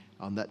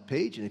on that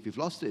page. And if you've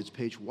lost it, it's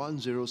page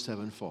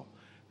 1074.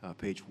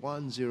 Page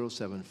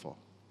 1074.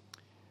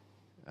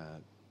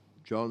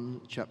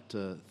 John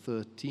chapter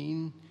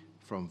 13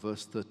 from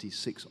verse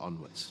 36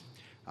 onwards.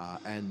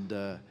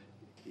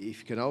 If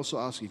you can also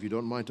ask, if you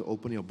don't mind, to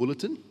open your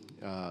bulletin,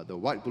 the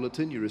white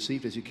bulletin you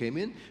received as you came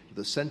in,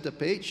 the center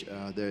page,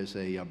 there's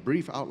a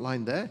brief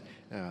outline there.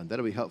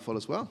 That'll be helpful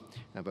as well.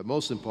 But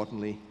most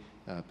importantly,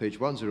 page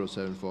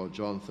 1074,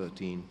 John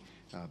 13,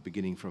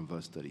 beginning from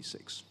verse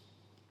 36.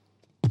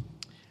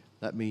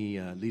 Let me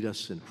lead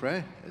us in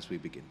prayer as we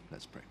begin.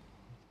 Let's pray.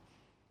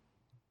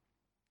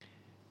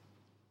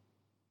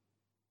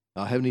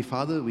 Our Heavenly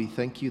Father, we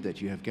thank you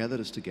that you have gathered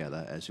us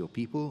together as your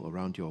people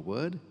around your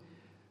word.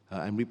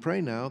 And we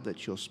pray now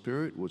that your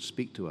Spirit would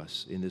speak to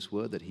us in this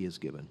word that he has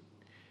given.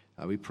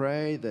 We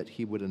pray that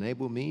he would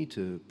enable me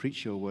to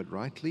preach your word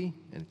rightly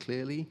and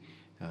clearly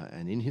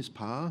and in his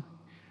power.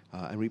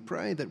 And we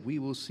pray that we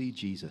will see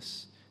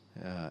Jesus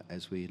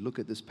as we look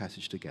at this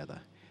passage together.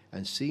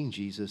 And seeing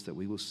Jesus, that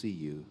we will see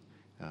you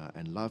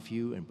and love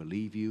you and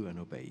believe you and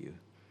obey you.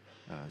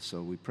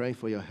 So we pray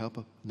for your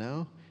help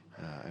now.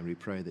 And we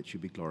pray that you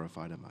be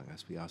glorified among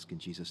us. We ask in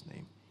Jesus'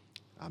 name.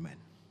 Amen.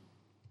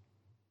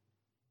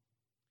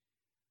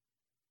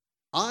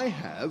 I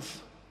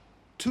have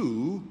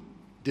 2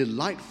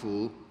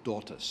 delightful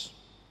daughters.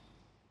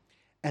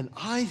 And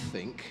I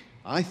think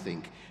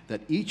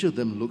that each of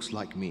them looks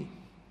like me,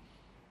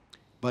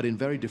 but in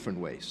very different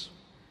ways.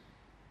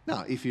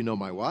 Now, if you know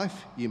my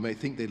wife, you may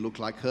think they look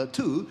like her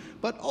too,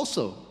 but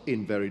also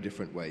in very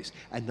different ways.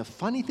 And the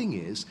funny thing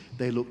is,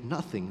 they look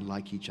nothing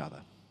like each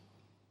other.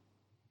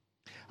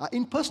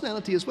 In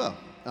personality as well,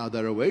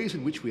 there are ways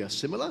in which we are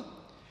similar,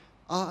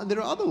 and there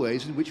are other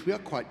ways in which we are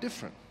quite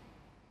different.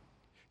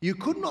 You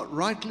could not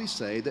rightly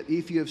say that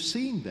if you have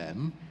seen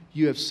them,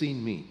 you have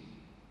seen me.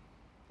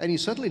 And you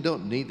certainly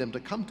don't need them to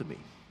come to me.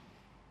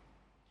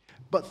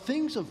 But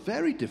things are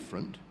very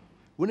different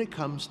when it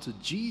comes to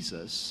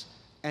Jesus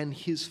and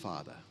his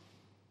Father.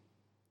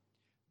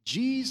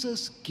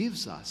 Jesus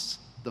gives us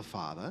the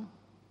Father,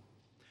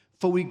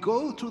 for we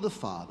go through the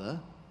Father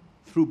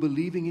through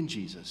believing in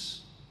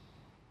Jesus.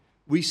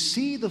 We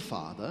see the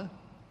Father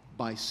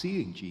by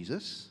seeing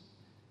Jesus,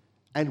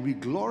 and we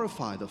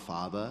glorify the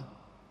Father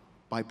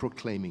by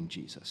proclaiming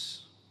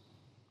Jesus.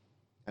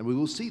 And we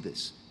will see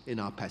this in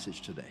our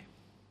passage today.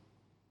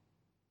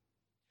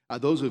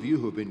 Those of you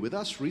who have been with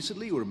us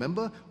recently will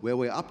remember where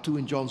we're up to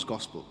in John's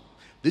Gospel.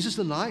 This is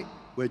the night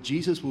where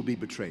Jesus will be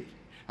betrayed.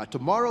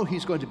 Tomorrow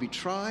he's going to be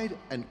tried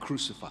and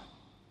crucified.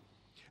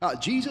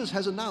 Jesus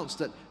has announced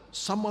that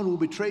someone will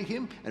betray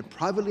him and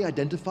privately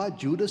identified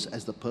Judas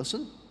as the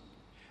person.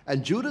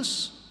 And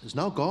Judas is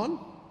now gone,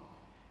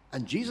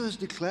 and Jesus has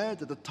declared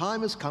that the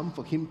time has come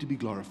for him to be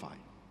glorified.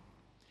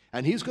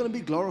 And he's going to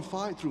be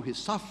glorified through his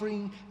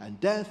suffering and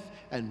death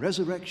and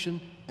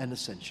resurrection and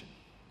ascension.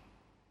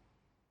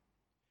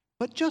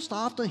 But just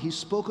after he's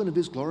spoken of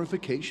his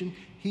glorification,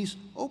 he's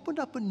opened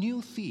up a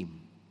new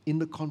theme in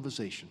the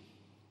conversation.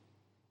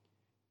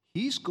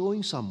 He's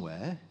going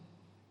somewhere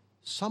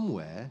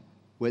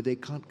where they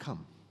can't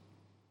come.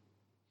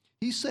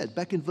 He said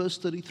back in verse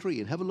 33,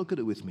 and have a look at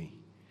it with me.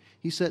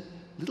 He said,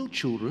 "Little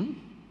children,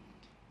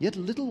 yet a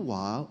little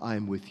while I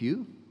am with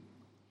you.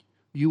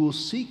 You will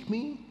seek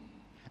me,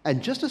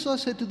 and just as I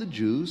said to the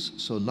Jews,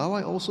 so now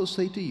I also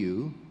say to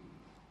you,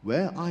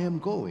 where I am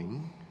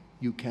going,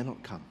 you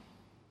cannot come."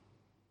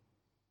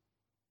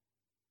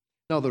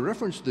 Now, the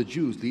reference to the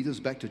Jews leads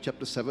us back to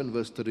chapter 7,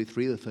 verse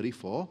 33 to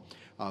 34,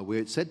 where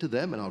it said to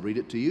them, and I'll read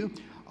it to you,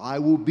 "I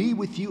will be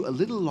with you a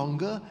little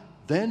longer,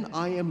 then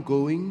I am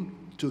going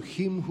to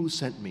him who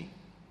sent me.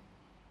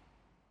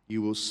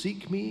 You will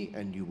seek me,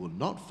 and you will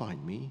not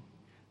find me.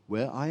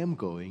 Where I am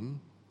going,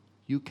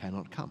 you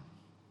cannot come."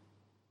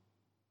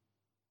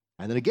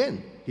 And then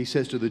again, he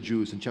says to the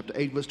Jews in chapter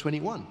 8, verse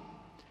 21,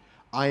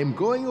 "I am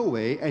going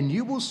away, and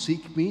you will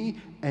seek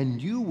me,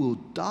 and you will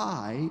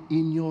die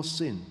in your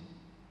sin.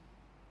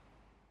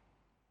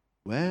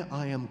 Where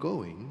I am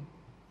going,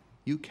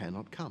 you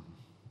cannot come."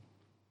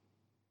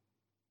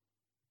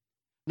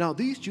 Now,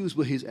 these Jews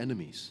were his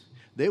enemies.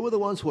 They were the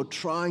ones who were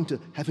trying to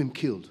have him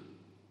killed.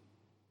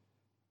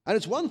 And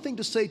it's one thing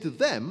to say to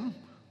them,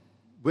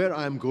 "Where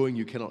I am going,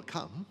 you cannot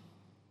come."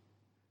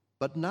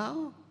 But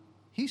now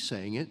he's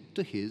saying it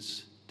to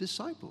his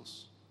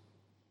disciples.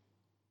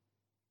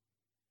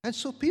 And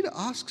so Peter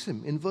asks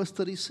him in verse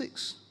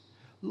 36,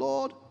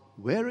 "Lord,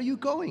 where are you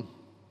going?"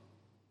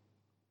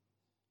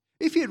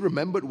 If he had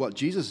remembered what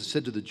Jesus had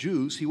said to the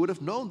Jews, he would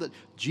have known that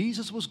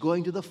Jesus was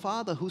going to the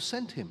Father who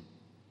sent him.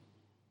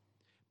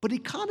 But he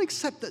can't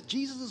accept that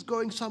Jesus is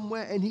going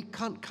somewhere and he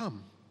can't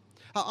come.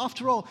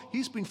 After all,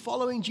 he's been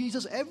following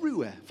Jesus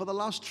everywhere for the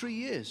last 3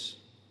 years.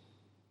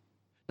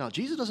 Now,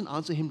 Jesus doesn't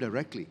answer him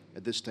directly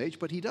at this stage,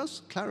 but he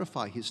does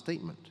clarify his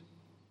statement.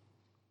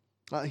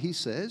 He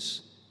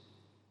says,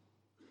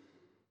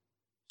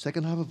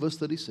 second half of verse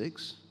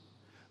 36,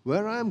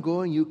 "Where I am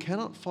going, you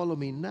cannot follow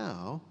me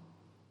now,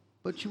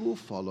 but you will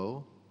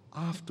follow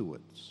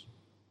afterwards."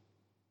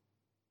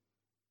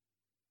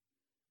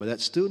 But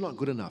that's still not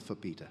good enough for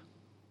Peter.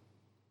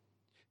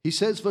 He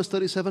says, verse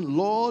 37,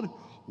 Lord,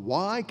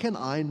 why can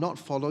I not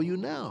follow you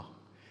now?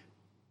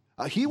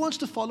 He wants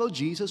to follow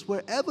Jesus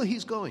wherever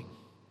he's going.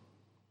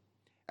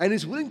 And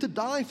is willing to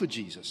die for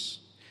Jesus.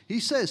 He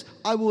says,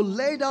 I will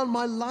lay down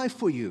my life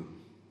for you.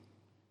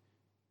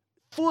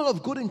 Full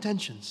of good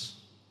intentions.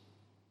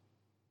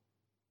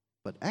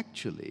 But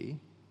actually,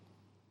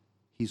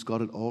 he's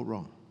got it all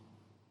wrong.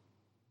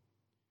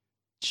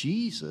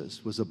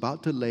 Jesus was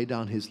about to lay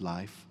down his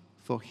life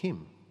for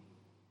him,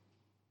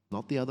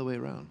 not the other way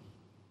around.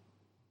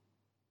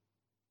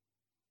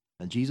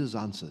 And Jesus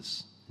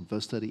answers in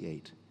verse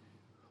 38,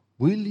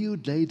 will you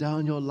lay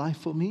down your life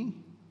for me?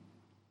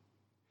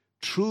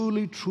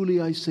 Truly, truly,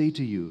 I say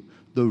to you,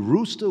 the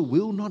rooster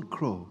will not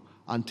crow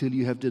until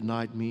you have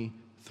denied me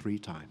 3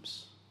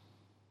 times.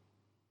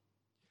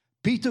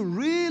 Peter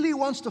really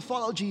wants to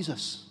follow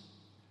Jesus,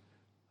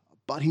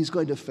 but he's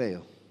going to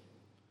fail.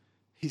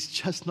 He's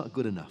just not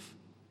good enough,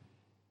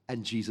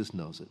 and Jesus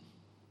knows it.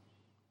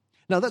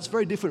 Now, that's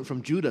very different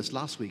from Judas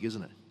last week,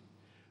 isn't it?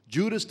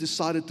 Judas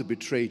decided to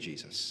betray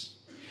Jesus.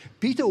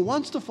 Peter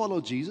wants to follow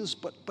Jesus,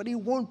 but he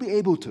won't be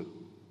able to.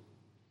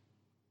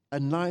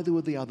 And neither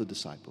will the other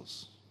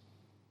disciples.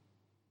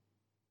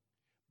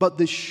 But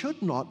this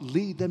should not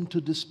lead them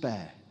to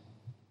despair.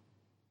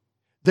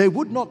 They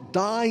would not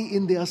die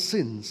in their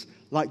sins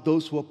like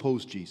those who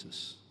opposed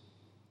Jesus.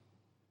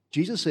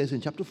 Jesus says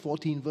in chapter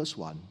 14, verse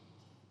 1,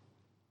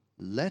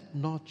 let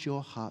not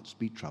your hearts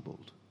be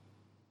troubled.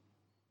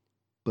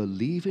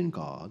 Believe in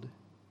God,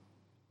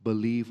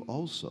 believe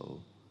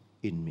also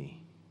in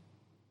me.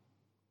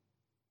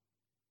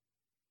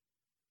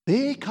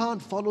 They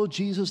can't follow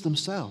Jesus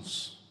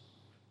themselves,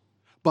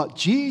 but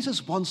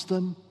Jesus wants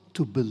them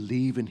to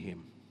believe in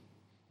him,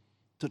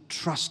 to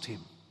trust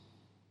him.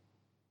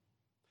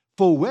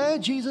 For where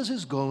Jesus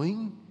is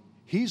going,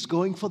 he's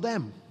going for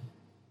them.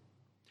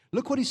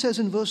 Look what he says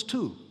in verse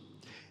 2.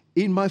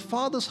 In my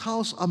Father's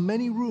house are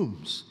many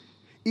rooms.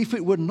 If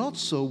it were not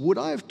so, would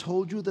I have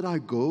told you that I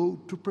go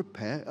to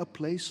prepare a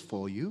place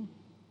for you?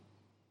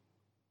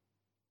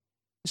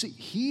 You see,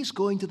 he's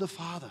going to the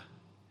Father.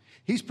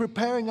 He's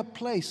preparing a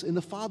place in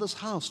the Father's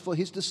house for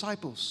his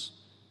disciples.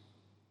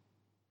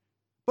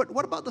 But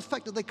what about the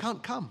fact that they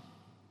can't come?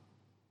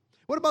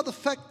 What about the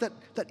fact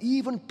that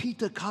even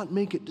Peter can't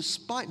make it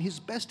despite his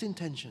best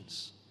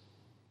intentions?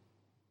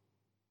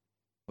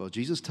 Well,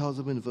 Jesus tells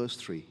them in verse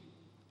 3,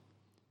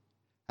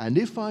 and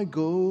if I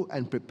go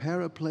and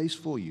prepare a place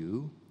for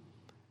you,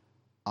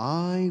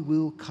 I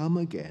will come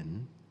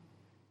again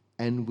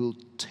and will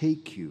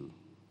take you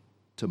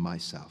to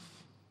myself,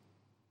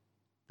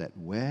 that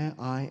where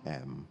I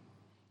am,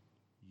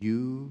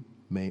 you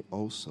may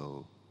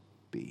also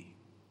be.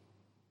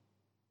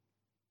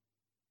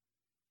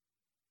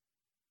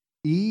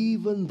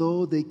 Even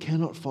though they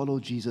cannot follow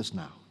Jesus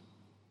now,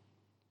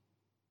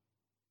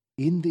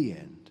 in the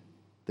end,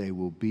 they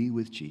will be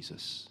with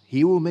Jesus.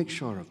 He will make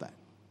sure of that.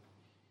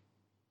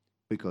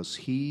 Because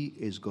he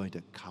is going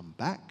to come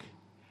back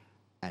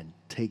and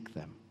take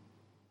them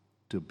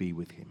to be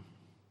with him.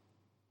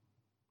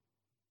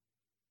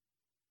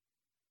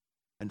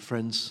 And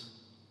friends,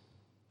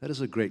 that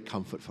is a great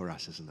comfort for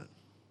us, isn't it?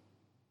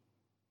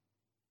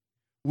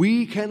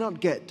 We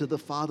cannot get to the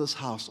Father's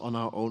house on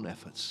our own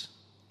efforts.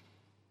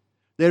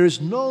 There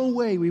is no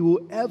way we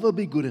will ever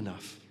be good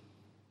enough.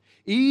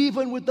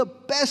 Even with the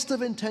best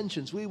of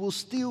intentions, we will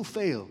still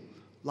fail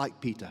like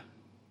Peter.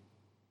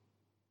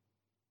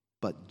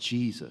 But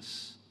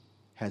Jesus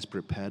has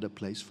prepared a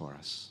place for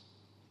us.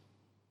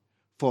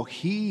 For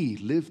he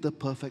lived the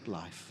perfect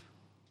life.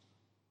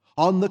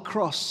 On the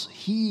cross,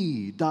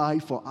 he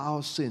died for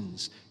our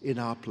sins in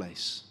our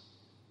place.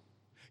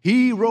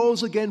 He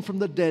rose again from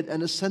the dead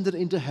and ascended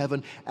into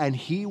heaven, and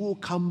he will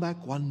come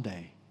back one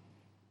day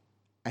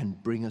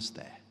and bring us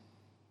there.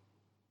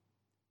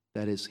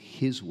 That is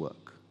his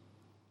work,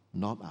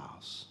 not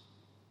ours.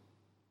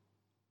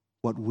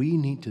 What we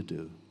need to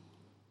do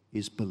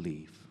is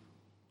believe.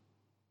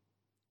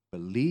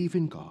 Believe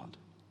in God.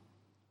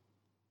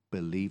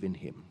 Believe in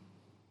him.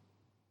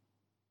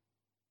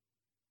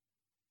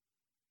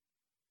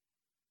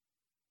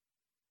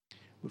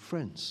 But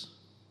friends,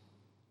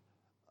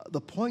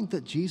 the point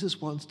that Jesus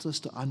wants us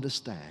to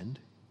understand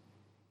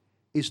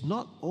is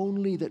not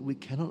only that we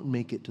cannot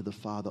make it to the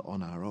Father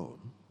on our own,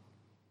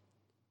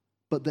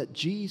 but that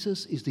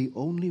Jesus is the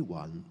only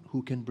one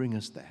who can bring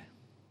us there.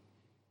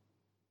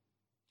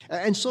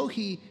 And so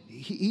he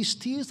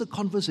steers the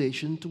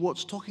conversation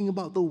towards talking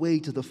about the way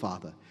to the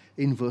Father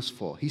in verse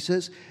 4. He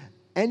says,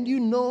 and you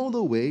know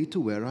the way to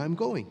where I'm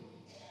going.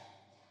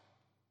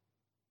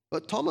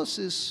 But Thomas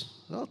is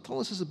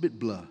a bit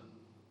blur.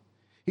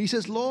 He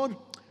says, Lord,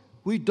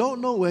 we don't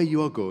know where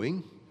you are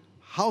going.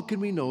 How can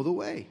we know the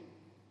way?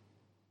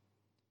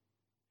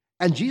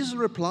 And Jesus'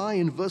 reply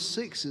in verse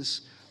 6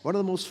 is one of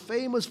the most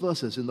famous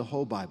verses in the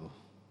whole Bible.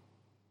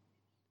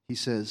 He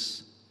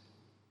says,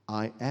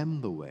 I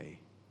am the way,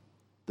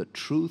 the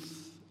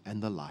truth,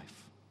 and the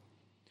life.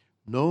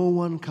 No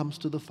one comes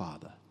to the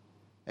Father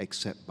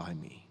except by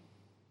me.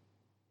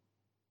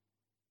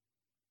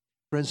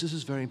 Friends, this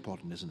is very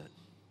important, isn't it?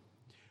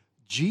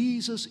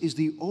 Jesus is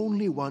the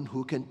only one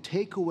who can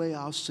take away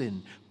our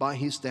sin by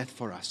his death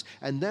for us,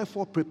 and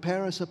therefore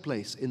prepare us a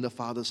place in the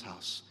Father's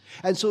house.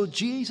 And so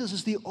Jesus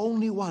is the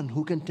only one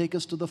who can take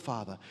us to the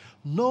Father.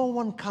 No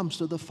one comes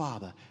to the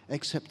Father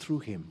except through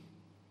him.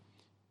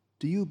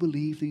 Do you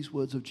believe these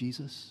words of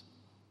Jesus?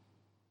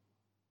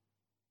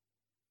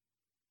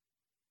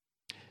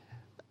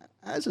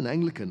 As an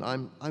Anglican,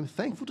 I'm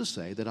thankful to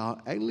say that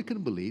our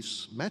Anglican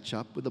beliefs match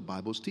up with the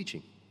Bible's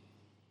teaching.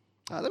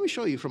 Let me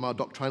show you from our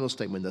doctrinal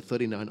statement, the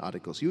 39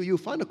 articles. You'll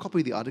find a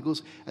copy of the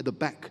articles at the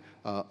back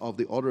of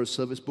the Order of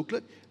Service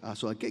booklet.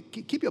 So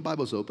keep your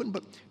Bibles open,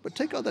 but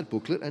take out that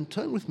booklet and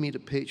turn with me to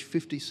page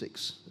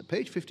 56.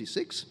 Page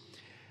 56,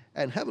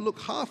 and have a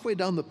look halfway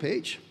down the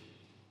page.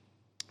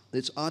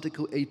 It's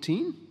Article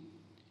 18.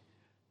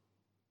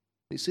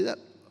 You see that?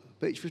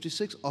 Page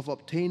 56, of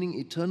obtaining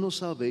eternal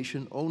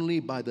salvation only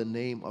by the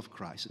name of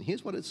Christ. And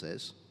here's what it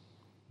says.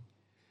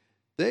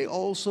 They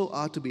also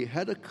are to be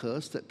had a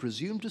curse that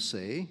presume to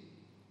say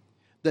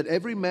that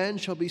every man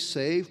shall be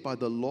saved by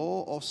the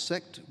law or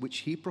sect which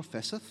he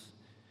professeth,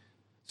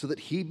 so that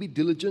he be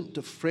diligent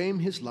to frame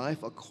his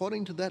life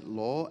according to that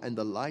law and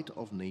the light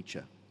of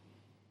nature.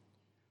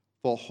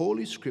 For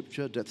Holy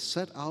Scripture doth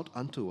set out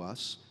unto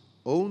us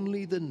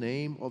only the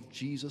name of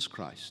Jesus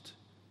Christ,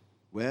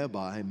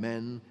 whereby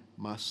men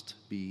must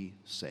be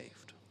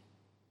saved.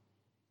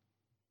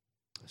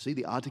 See,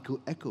 the article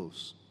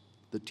echoes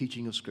the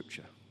teaching of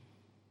Scripture.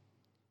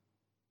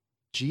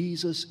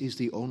 Jesus is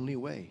the only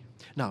way.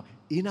 Now,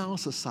 in our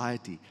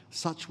society,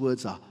 such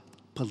words are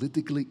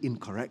politically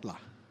incorrect,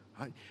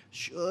 right?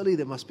 Surely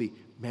there must be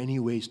many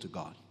ways to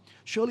God.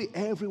 Surely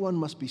everyone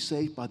must be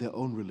saved by their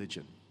own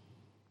religion.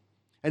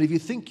 And if you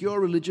think your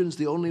religion is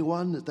the only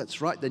one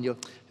that's right, then you're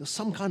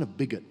some kind of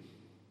bigot.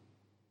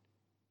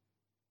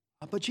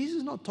 But Jesus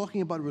is not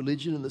talking about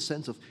religion in the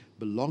sense of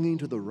belonging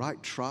to the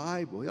right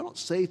tribe, or you're not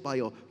saved by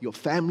your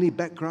family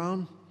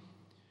background.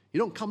 You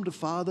don't come to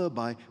Father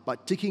by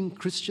ticking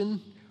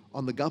Christian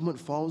on the government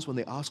forms when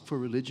they ask for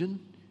religion.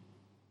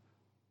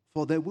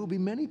 For there will be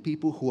many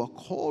people who are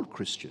called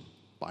Christian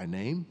by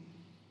name,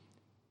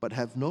 but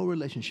have no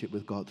relationship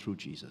with God through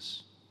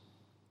Jesus.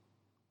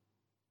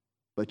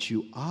 But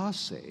you are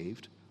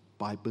saved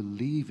by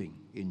believing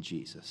in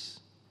Jesus.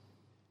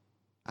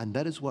 And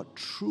that is what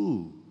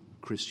true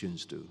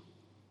Christians do.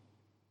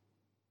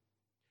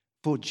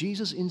 For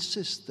Jesus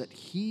insists that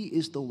he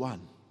is the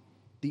one,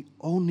 the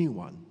only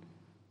one,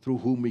 through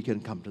whom we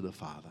can come to the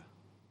Father.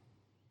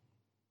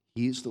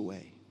 He is the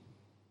way.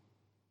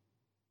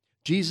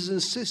 Jesus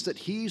insists that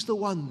he is the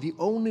one, the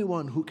only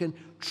one who can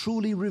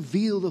truly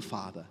reveal the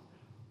Father.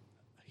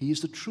 He is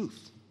the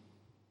truth.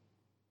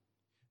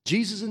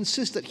 Jesus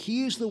insists that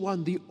he is the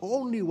one, the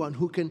only one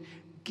who can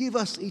give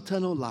us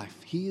eternal life.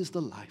 He is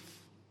the life.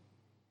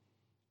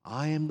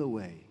 I am the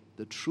way,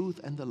 the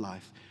truth, and the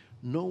life.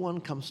 No one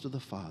comes to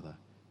the Father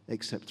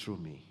except through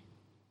me.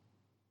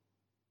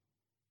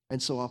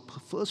 And so our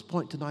first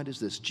point tonight is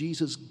this: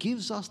 Jesus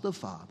gives us the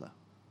Father,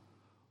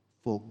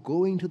 for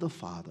going to the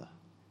Father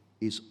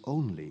is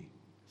only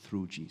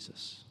through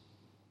Jesus.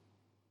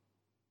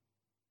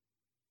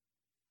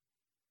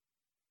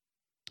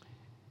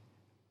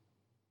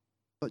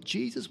 But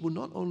Jesus will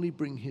not only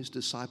bring his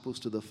disciples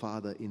to the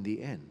Father in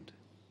the end.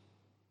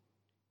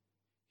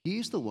 He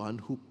is the one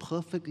who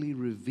perfectly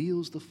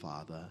reveals the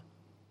Father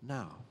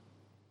now.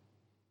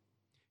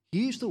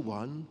 He is the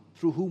one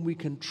through whom we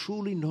can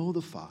truly know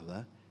the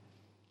Father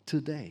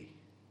today.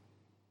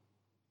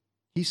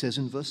 He says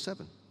in verse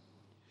 7,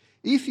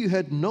 "If you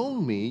had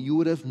known me, you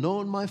would have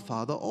known my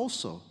Father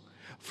also.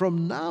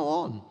 From now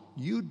on,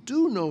 you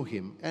do know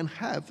him and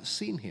have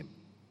seen him."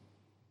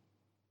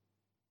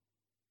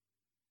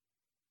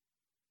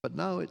 But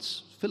now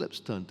it's Philip's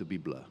turn to be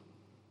blur.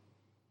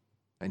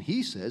 And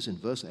he says in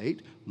verse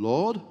 8,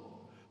 "Lord,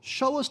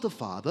 show us the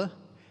Father,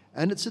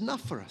 and it's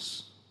enough for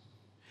us."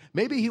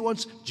 Maybe he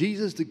wants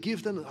Jesus to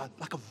give them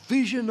like a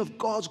vision of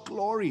God's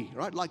glory,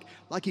 right?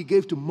 Like he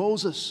gave to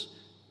Moses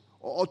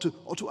or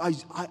to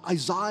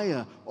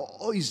Isaiah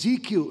or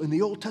Ezekiel in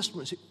the Old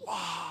Testament. Say,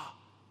 wow,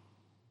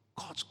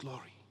 God's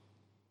glory.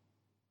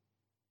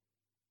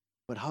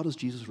 But how does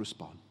Jesus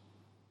respond?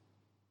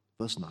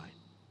 Verse 9.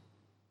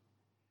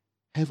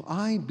 "Have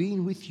I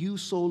been with you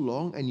so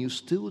long, and you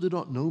still do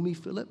not know me,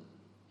 Philip?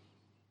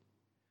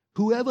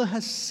 Whoever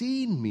has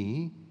seen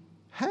me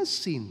has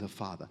seen the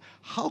Father.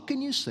 How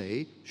can you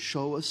say,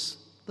 'Show us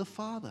the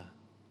Father'?"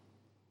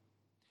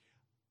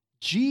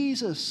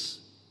 Jesus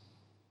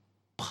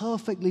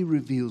perfectly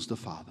reveals the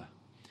Father.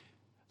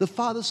 The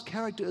Father's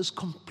character is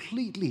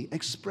completely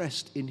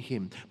expressed in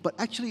him. But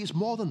actually, it's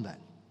more than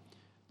that.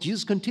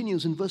 Jesus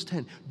continues in verse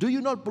 10, "Do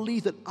you not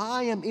believe that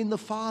I am in the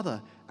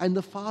Father and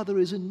the Father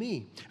is in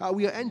me?"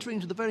 We are entering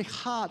into the very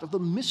heart of the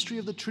mystery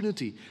of the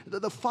Trinity,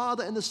 that the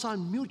Father and the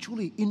Son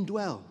mutually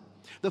indwell.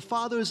 The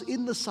Father is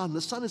in the Son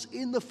is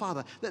in the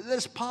Father.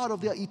 That's part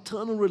of their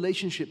eternal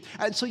relationship.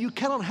 And so you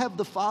cannot have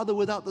the Father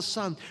without the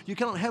Son. You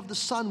cannot have the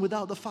Son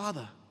without the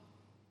Father.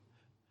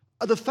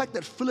 The fact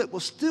that Philip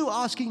was still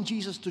asking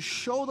Jesus to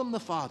show them the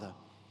Father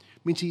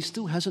Means he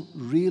still hasn't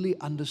really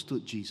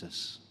understood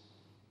Jesus.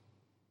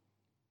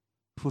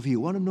 For if you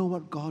want to know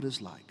what God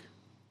is like,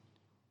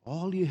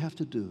 all you have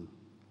to do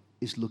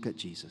is look at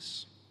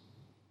Jesus.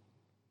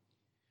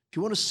 If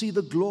you want to see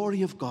the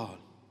glory of God,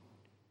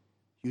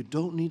 you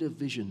don't need a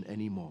vision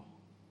anymore.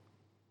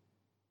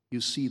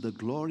 You see the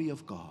glory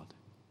of God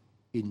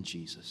in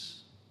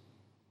Jesus.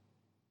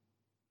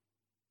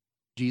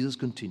 Jesus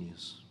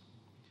continues,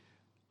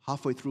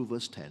 halfway through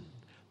verse 10.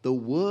 The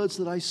words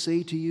that I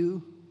say to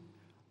you,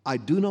 I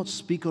do not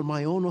speak on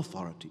my own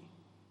authority,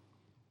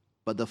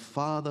 but the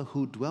Father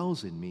who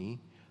dwells in me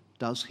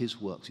does his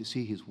works. You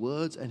see, his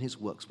words and his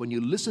works. When you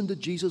listen to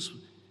Jesus,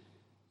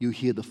 you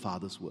hear the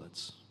Father's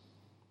words.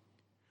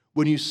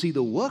 When you see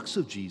the works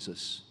of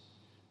Jesus,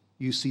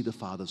 you see the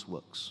Father's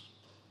works.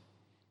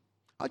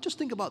 I just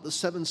think about the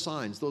 7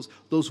 signs,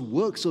 those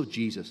works of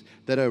Jesus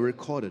that are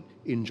recorded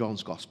in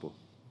John's Gospel.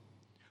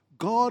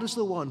 God is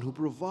the one who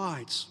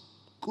provides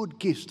good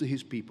gifts to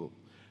his people.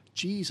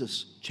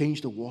 Jesus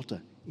changed the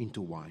water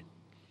into wine.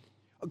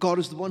 God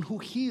is the one who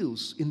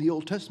heals in the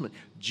Old Testament.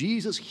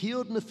 Jesus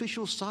healed an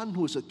official's son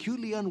who was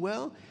acutely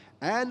unwell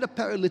and a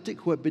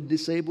paralytic who had been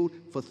disabled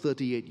for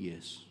 38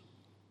 years.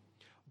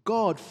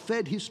 God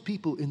fed his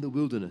people in the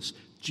wilderness.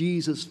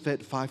 Jesus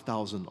fed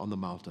 5,000 on the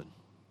mountain.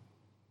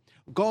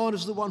 God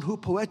is the one who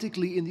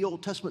poetically in the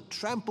Old Testament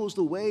tramples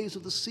the waves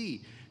of the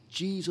sea.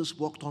 Jesus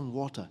walked on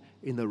water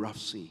in the rough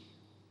sea.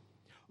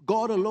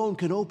 God alone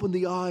can open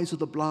the eyes of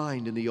the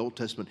blind in the Old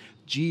Testament.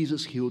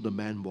 Jesus healed a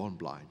man born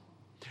blind.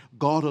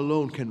 God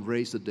alone can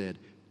raise the dead.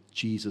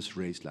 Jesus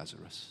raised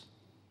Lazarus.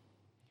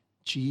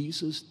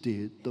 Jesus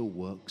did the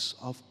works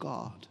of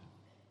God.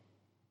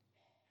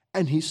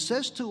 And he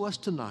says to us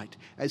tonight,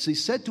 as he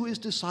said to his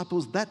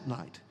disciples that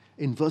night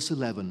in verse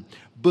 11,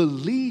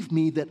 believe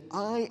me that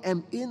I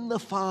am in the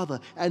Father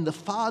and the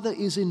Father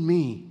is in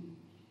me.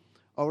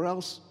 Or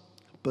else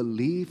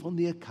believe on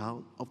the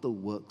account of the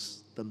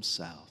works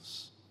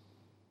themselves.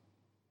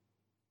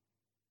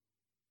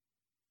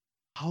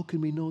 How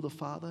can we know the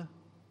Father?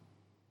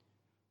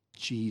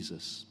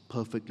 Jesus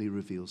perfectly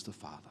reveals the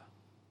Father.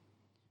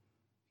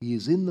 He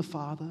is in the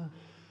Father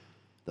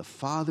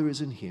is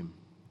in him.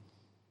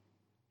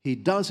 He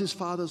does his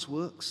Father's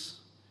works.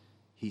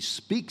 He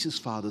speaks his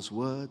Father's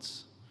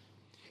words.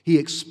 He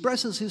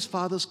expresses his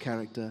Father's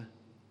character.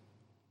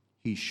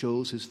 He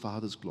shows his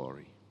Father's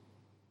glory.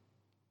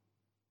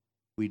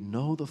 We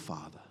know the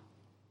Father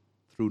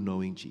through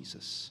knowing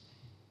Jesus.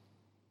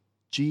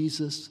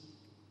 Jesus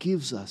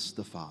gives us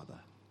the Father.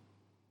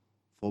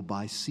 For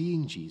by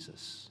seeing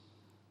Jesus,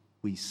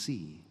 we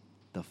see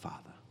the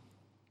Father.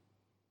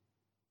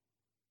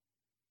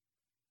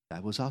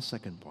 That was our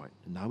second point.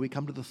 And now we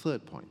come to the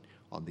third point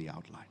on the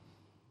outline.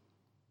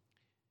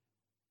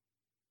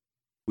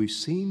 We've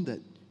seen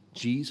that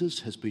Jesus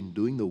has been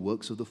doing the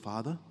works of the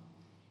Father.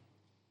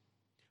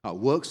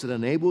 Works that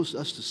enables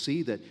us to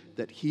see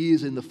that he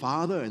is in the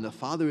Father and the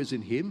Father is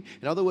in him.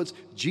 In other words,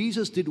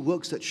 Jesus did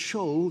works that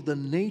show the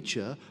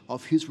nature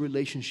of his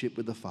relationship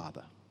with the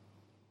Father.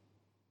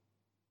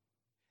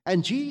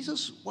 And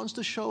Jesus wants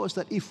to show us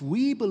that if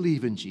we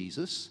believe in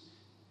Jesus,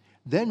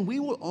 then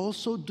we will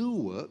also do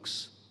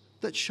works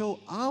that show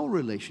our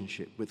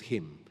relationship with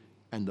him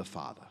and the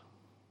Father.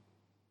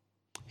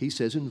 He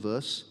says in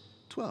verse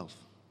 12,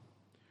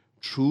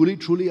 truly,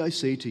 truly I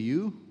say to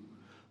you,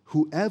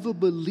 whoever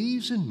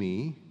believes in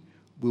me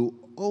will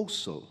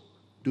also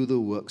do the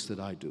works that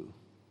I do.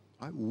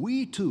 Right?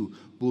 We too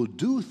will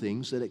do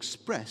things that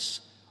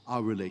express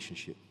our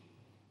relationship.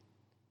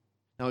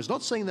 Now, it's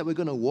not saying that we're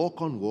going to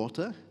walk on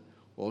water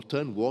or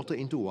turn water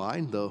into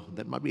wine, though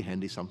that might be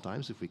handy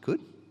sometimes if we could,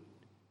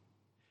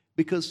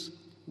 because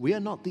we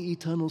are not the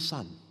eternal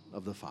Son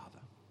of the Father.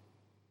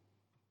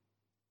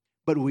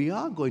 But we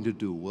are going to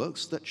do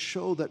works that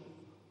show that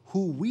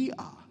who we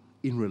are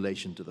in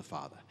relation to the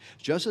Father,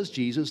 just as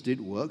Jesus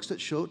did works that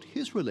showed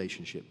his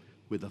relationship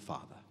with the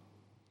Father.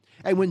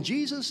 And when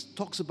Jesus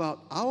talks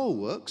about our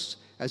works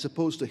as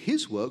opposed to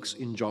his works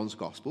in John's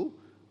Gospel,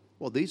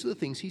 well, these are the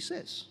things he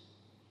says.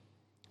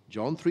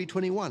 John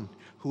 3:21,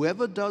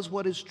 whoever does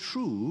what is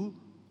true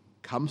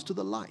comes to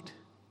the light,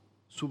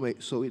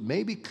 so it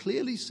may be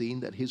clearly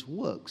seen that his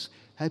works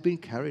have been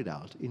carried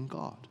out in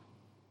God.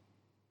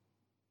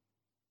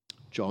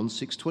 John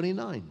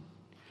 6:29,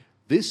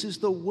 this is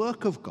the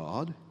work of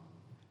God,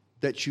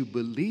 that you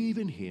believe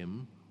in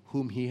him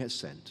whom he has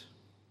sent.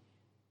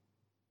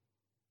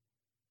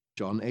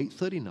 John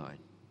 8:39,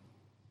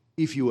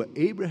 if you were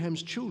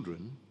Abraham's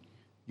children,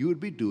 you would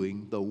be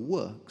doing the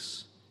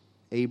works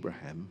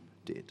Abraham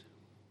did.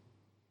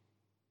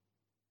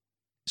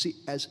 See,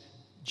 as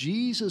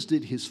Jesus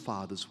did his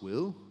Father's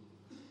will,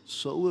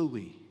 so will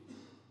we.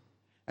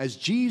 As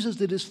Jesus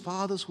did his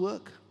Father's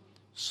work,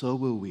 so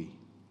will we.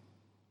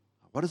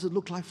 What does it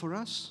look like for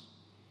us?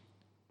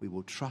 We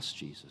will trust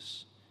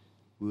Jesus.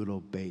 We will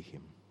obey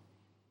him.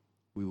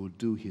 We will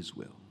do his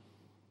will.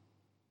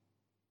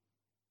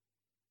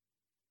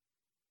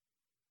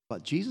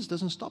 But Jesus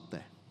doesn't stop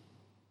there.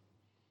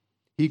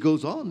 He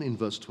goes on in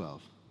verse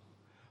 12.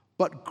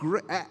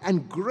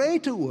 And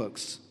greater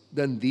works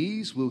than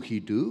these will he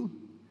do,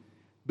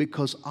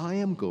 because I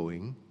am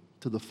going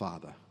to the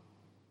Father.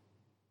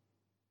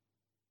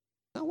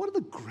 Now, what are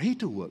the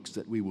greater works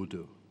that we will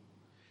do?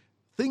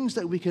 Things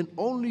that we can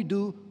only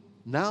do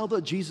now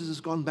that Jesus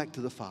has gone back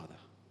to the Father.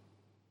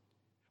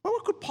 Well,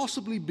 what could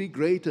possibly be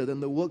greater than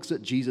the works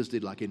that Jesus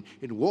did, like in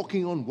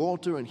walking on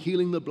water and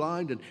healing the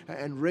blind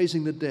and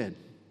raising the dead?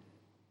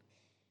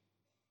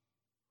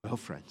 Well,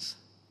 friends,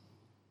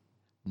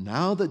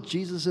 now that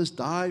Jesus has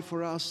died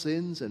for our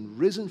sins and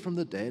risen from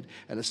the dead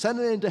and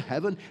ascended into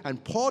heaven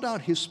and poured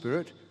out his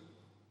Spirit,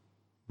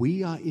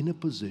 we are in a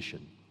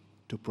position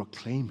to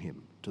proclaim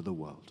him to the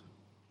world.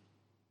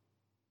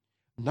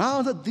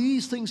 Now that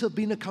these things have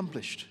been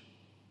accomplished,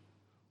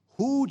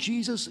 who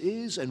Jesus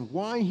is and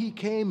why he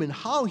came and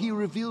how he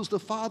reveals the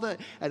Father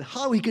and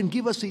how he can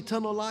give us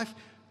eternal life,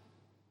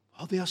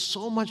 well, they are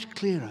so much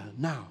clearer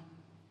now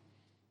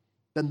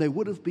than they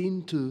would have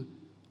been to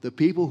the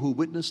people who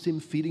witnessed him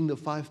feeding the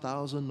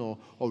 5,000 or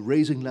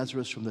raising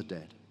Lazarus from the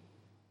dead.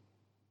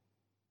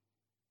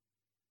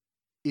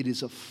 It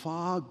is a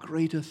far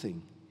greater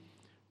thing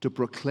to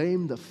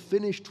proclaim the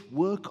finished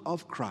work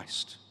of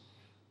Christ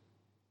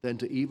than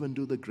to even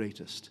do the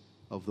greatest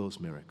of those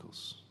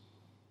miracles.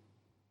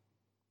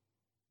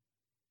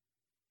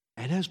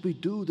 And as we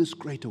do this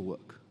greater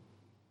work,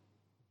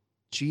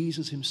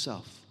 Jesus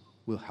himself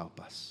will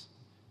help us.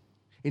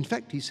 In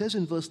fact, he says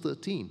in verse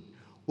 13,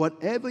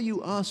 "Whatever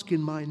you ask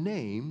in my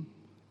name,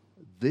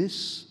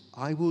 this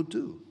I will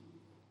do."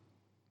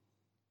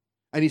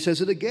 And he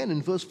says it again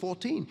in verse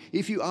 14,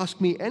 "If you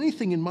ask me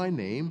anything in my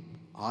name,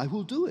 I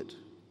will do it."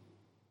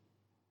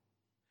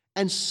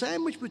 And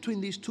sandwiched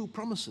between these two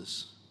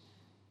promises,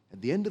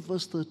 at the end of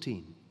verse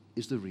 13,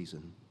 is the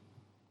reason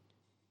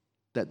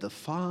that the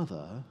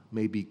Father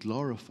may be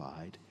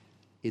glorified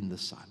in the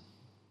Son.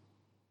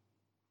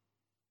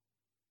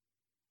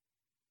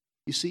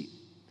 You see,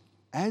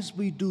 as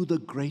we do the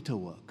greater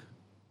work,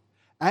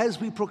 as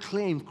we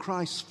proclaim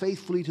Christ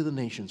faithfully to the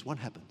nations, what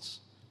happens?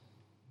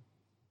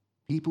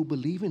 People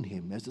believe in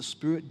him as the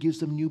Spirit gives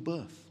them new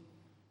birth.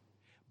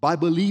 By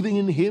believing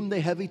in him,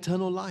 they have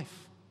eternal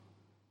life.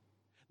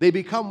 They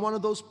become one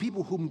of those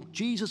people whom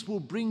Jesus will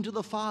bring to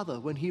the Father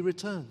when he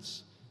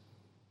returns.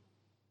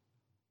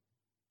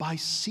 By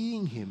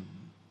seeing him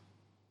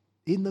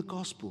in the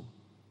gospel,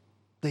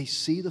 they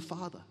see the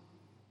Father.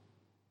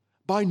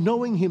 By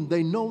knowing him,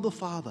 they know the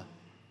Father.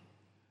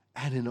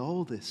 And in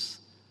all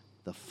this,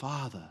 the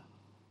Father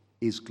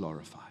is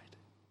glorified.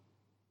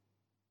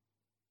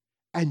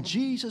 And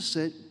Jesus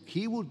said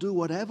he will do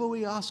whatever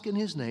we ask in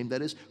his name,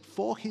 that is,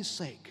 for his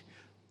sake,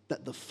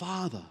 that the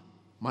Father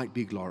might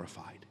be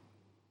glorified.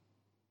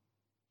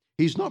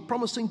 He's not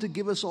promising to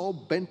give us all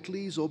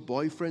Bentleys or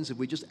boyfriends if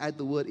we just add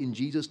the word "in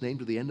Jesus' name"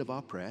 to the end of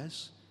our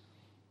prayers.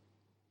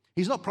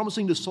 He's not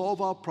promising to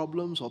solve our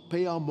problems or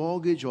pay our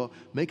mortgage or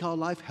make our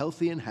life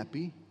healthy and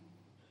happy.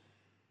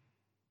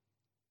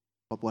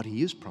 But what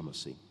he is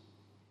promising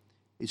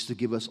is to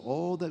give us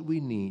all that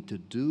we need to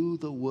do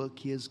the work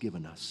he has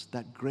given us,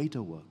 that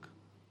greater work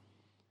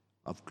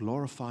of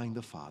glorifying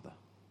the Father,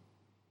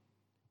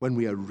 when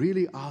we are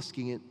really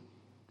asking it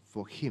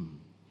for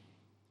him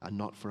and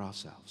not for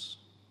ourselves.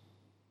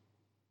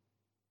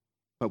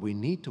 But we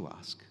need to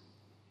ask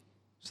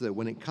so that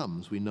when it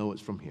comes, we know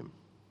it's from him.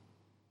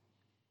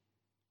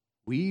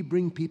 We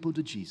bring people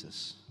to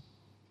Jesus.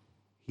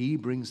 He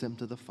brings them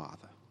to the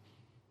Father,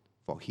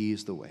 for he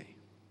is the way.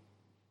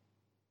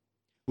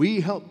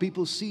 We help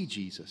people see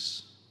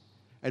Jesus,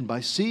 and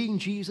by seeing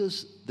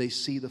Jesus, they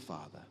see the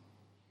Father.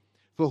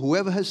 For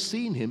whoever has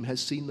seen him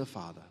has seen the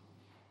Father.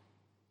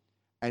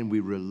 And we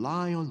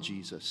rely on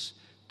Jesus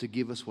to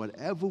give us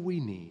whatever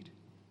we need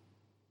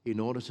in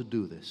order to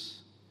do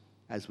this,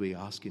 as we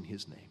ask in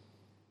his name.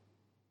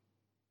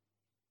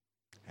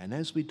 And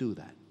as we do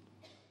that,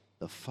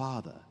 the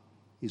Father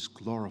is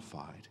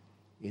glorified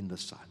in the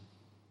Son.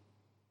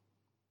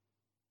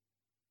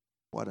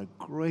 What a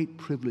great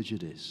privilege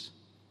it is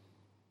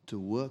to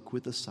work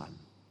with the Son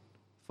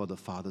for the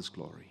Father's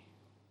glory.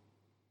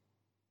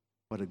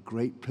 What a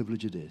great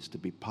privilege it is to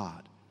be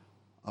part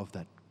of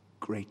that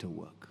greater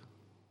work.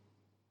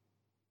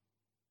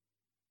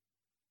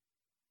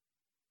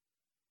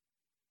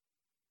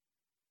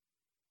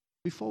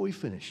 Before we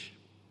finish,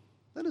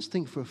 let us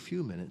think for a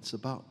few minutes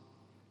about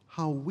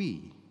how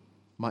we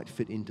might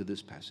fit into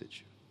this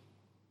passage.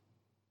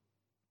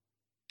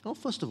 Well,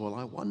 first of all,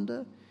 I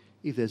wonder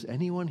if there's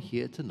anyone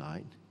here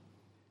tonight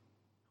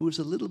who is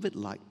a little bit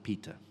like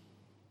Peter.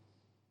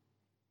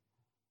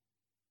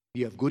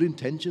 You have good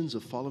intentions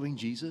of following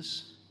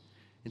Jesus.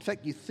 In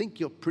fact, you think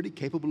you're pretty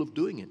capable of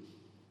doing it.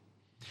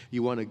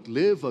 You want to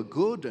live a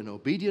good and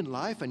obedient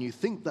life, and you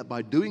think that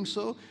by doing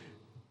so,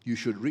 you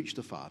should reach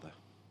the Father.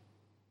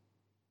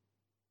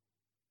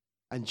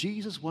 And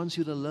Jesus wants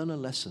you to learn a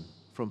lesson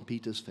from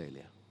Peter's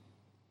failure.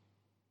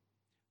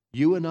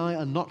 You and I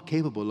are not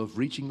capable of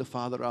reaching the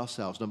Father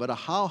ourselves, no matter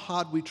how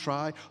hard we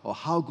try or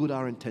how good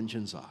our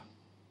intentions are.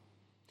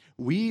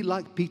 We,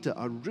 like Peter,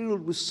 are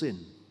riddled with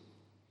sin.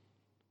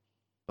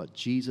 But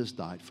Jesus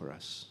died for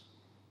us.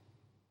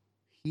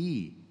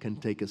 He can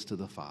take us to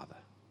the Father.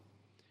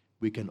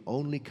 We can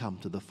only come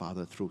to the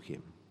Father through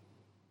him.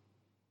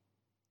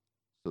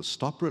 So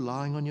stop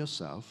relying on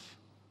yourself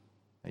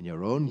and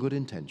your own good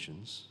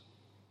intentions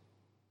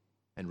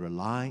and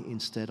rely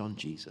instead on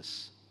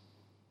Jesus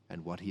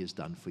and what he has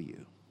done for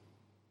you.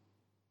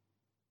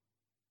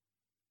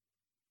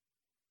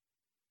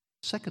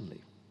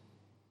 Secondly,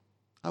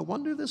 I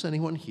wonder if there's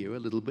anyone here a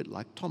little bit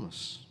like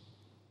Thomas.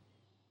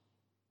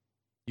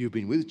 You've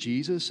been with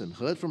Jesus and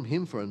heard from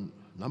him for a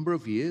number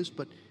of years,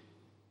 but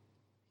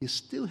you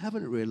still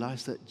haven't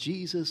realized that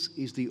Jesus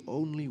is the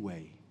only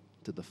way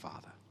to the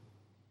Father.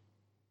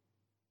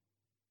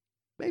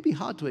 Maybe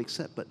hard to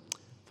accept, but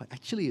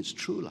actually it's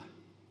true.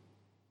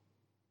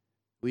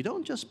 We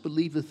don't just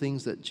believe the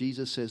things that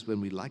Jesus says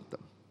when we like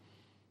them.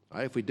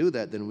 Right? If we do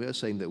that, then we're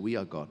saying that we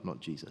are God,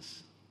 not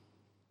Jesus.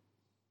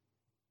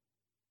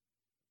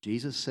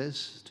 Jesus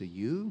says to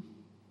you,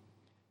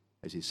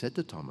 as he said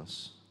to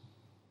Thomas,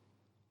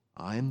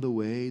 I am the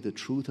way, the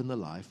truth, and the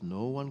life.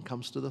 No one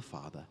comes to the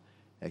Father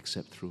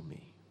except through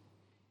me.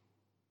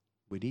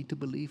 We need to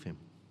believe him.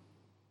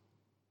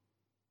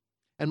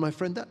 And my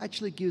friend, that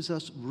actually gives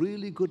us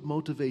really good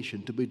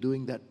motivation to be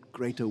doing that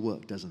greater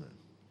work, doesn't it?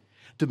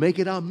 To make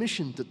it our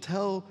mission to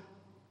tell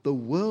the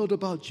world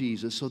about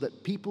Jesus so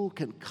that people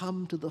can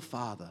come to the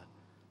Father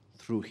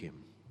through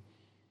him,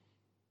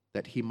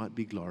 that he might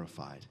be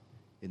glorified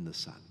in the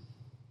Son.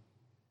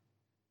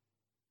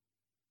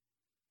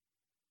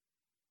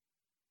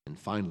 And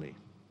finally,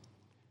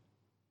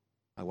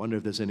 I wonder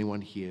if there's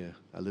anyone here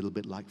a little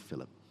bit like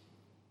Philip.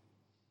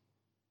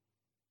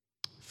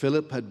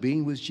 Philip had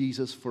been with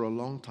Jesus for a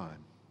long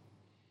time,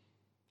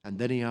 and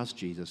then he asked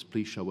Jesus,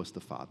 please show us the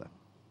Father.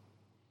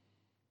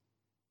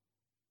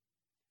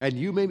 And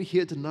you may be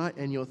here tonight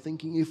and you're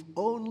thinking, if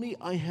only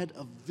I had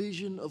a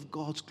vision of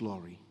God's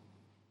glory.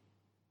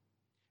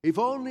 If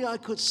only I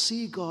could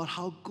see God,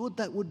 how good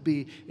that would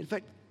be. In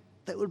fact,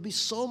 that would be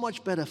so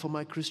much better for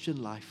my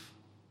Christian life.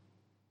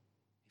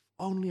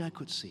 If only I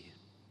could see it.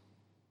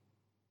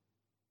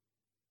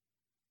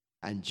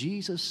 And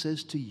Jesus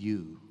says to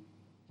you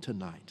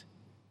tonight,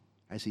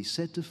 as he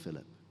said to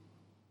Philip,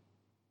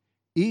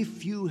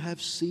 if you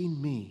have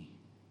seen me,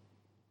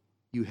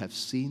 you have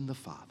seen the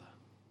Father.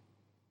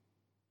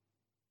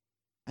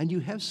 And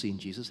you have seen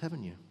Jesus,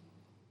 haven't you?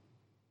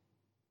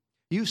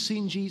 You've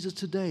seen Jesus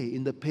today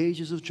in the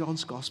pages of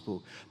John's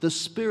Gospel. The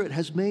Spirit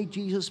has made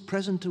Jesus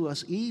present to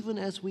us even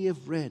as we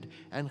have read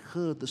and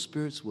heard the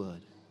Spirit's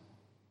word.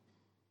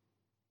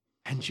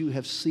 And you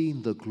have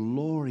seen the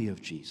glory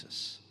of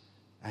Jesus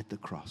at the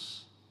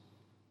cross,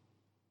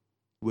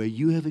 where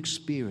you have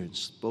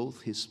experienced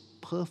both his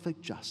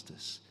perfect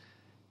justice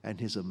and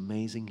his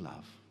amazing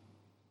love.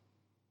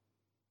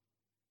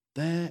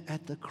 There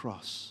at the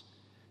cross,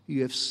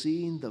 you have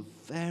seen the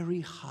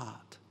very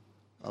heart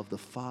of the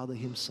Father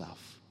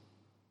himself,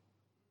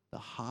 the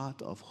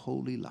heart of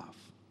holy love.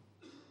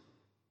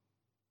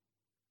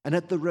 And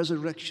at the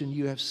resurrection,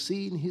 you have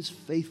seen his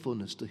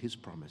faithfulness to his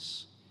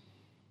promise.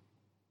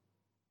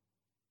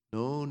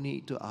 No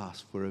need to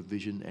ask for a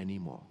vision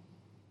anymore.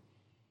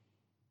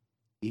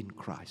 In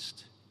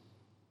Christ,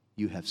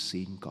 you have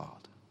seen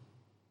God.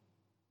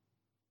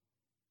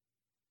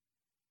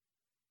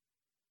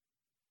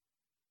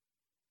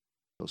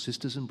 So,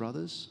 sisters and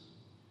brothers,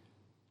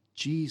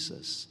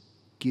 Jesus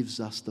gives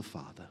us the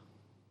Father.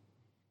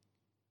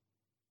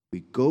 We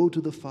go to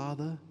the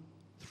Father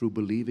through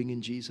believing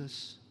in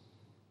Jesus.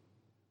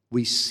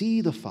 We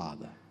see the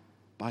Father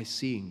by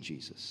seeing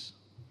Jesus.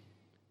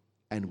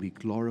 And we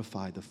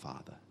glorify the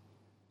Father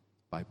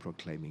by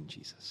proclaiming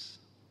Jesus.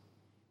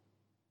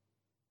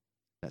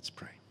 Let's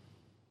pray.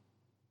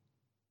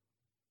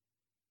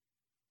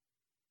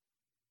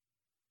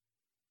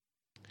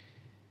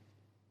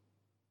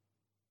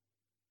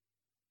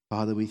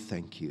 Father, we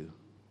thank you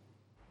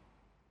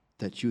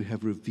that you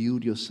have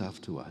revealed yourself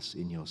to us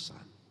in your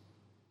Son.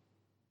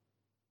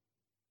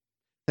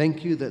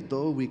 Thank you that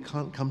though we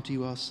can't come to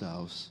you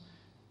ourselves,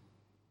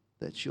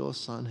 that your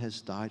Son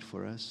has died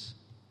for us,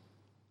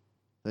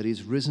 that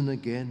he's risen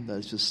again, that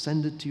he's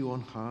ascended to you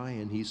on high,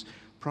 and he's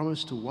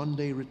promised to one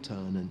day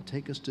return and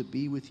take us to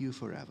be with you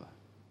forever.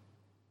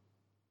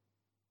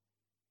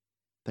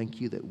 Thank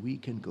you that we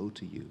can go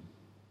to you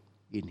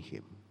in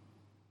him.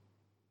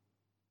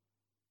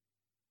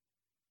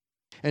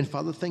 And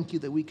Father, thank you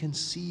that we can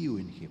see you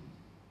in him,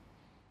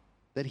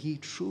 that he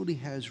truly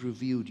has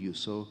revealed you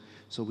so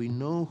we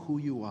know who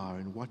you are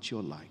and what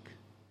you're like.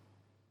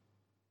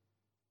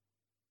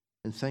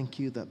 And thank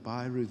you that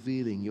by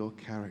revealing your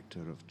character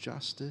of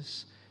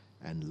justice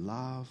and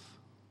love,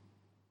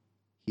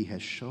 he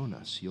has shown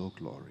us your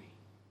glory.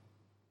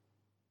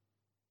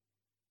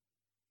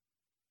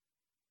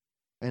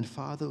 And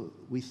Father,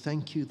 we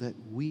thank you that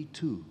we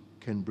too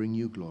can bring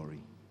you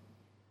glory.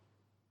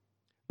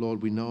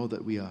 Lord, we know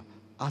that we are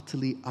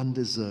utterly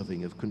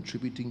undeserving of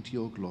contributing to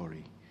your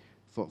glory,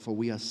 for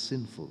we are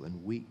sinful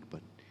and weak, but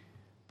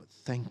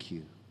thank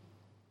you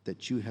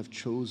that you have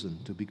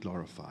chosen to be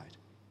glorified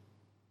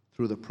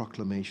through the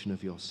proclamation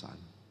of your Son.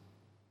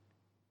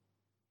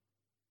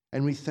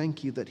 And we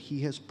thank you that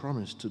he has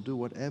promised to do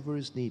whatever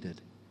is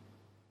needed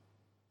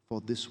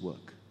for this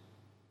work,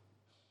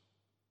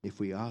 if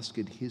we ask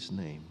in his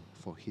name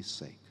for his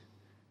sake.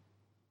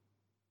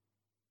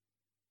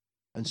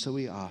 And so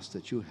we ask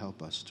that you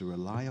help us to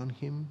rely on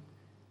him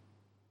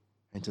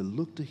and to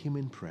look to him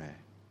in prayer,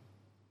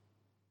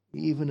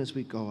 even as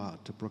we go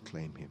out to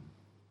proclaim him.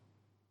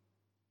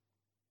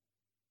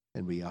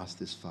 And we ask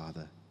this,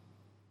 Father,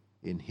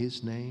 in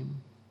his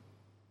name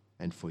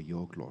and for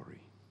your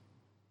glory.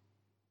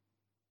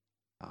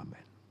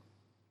 Amen.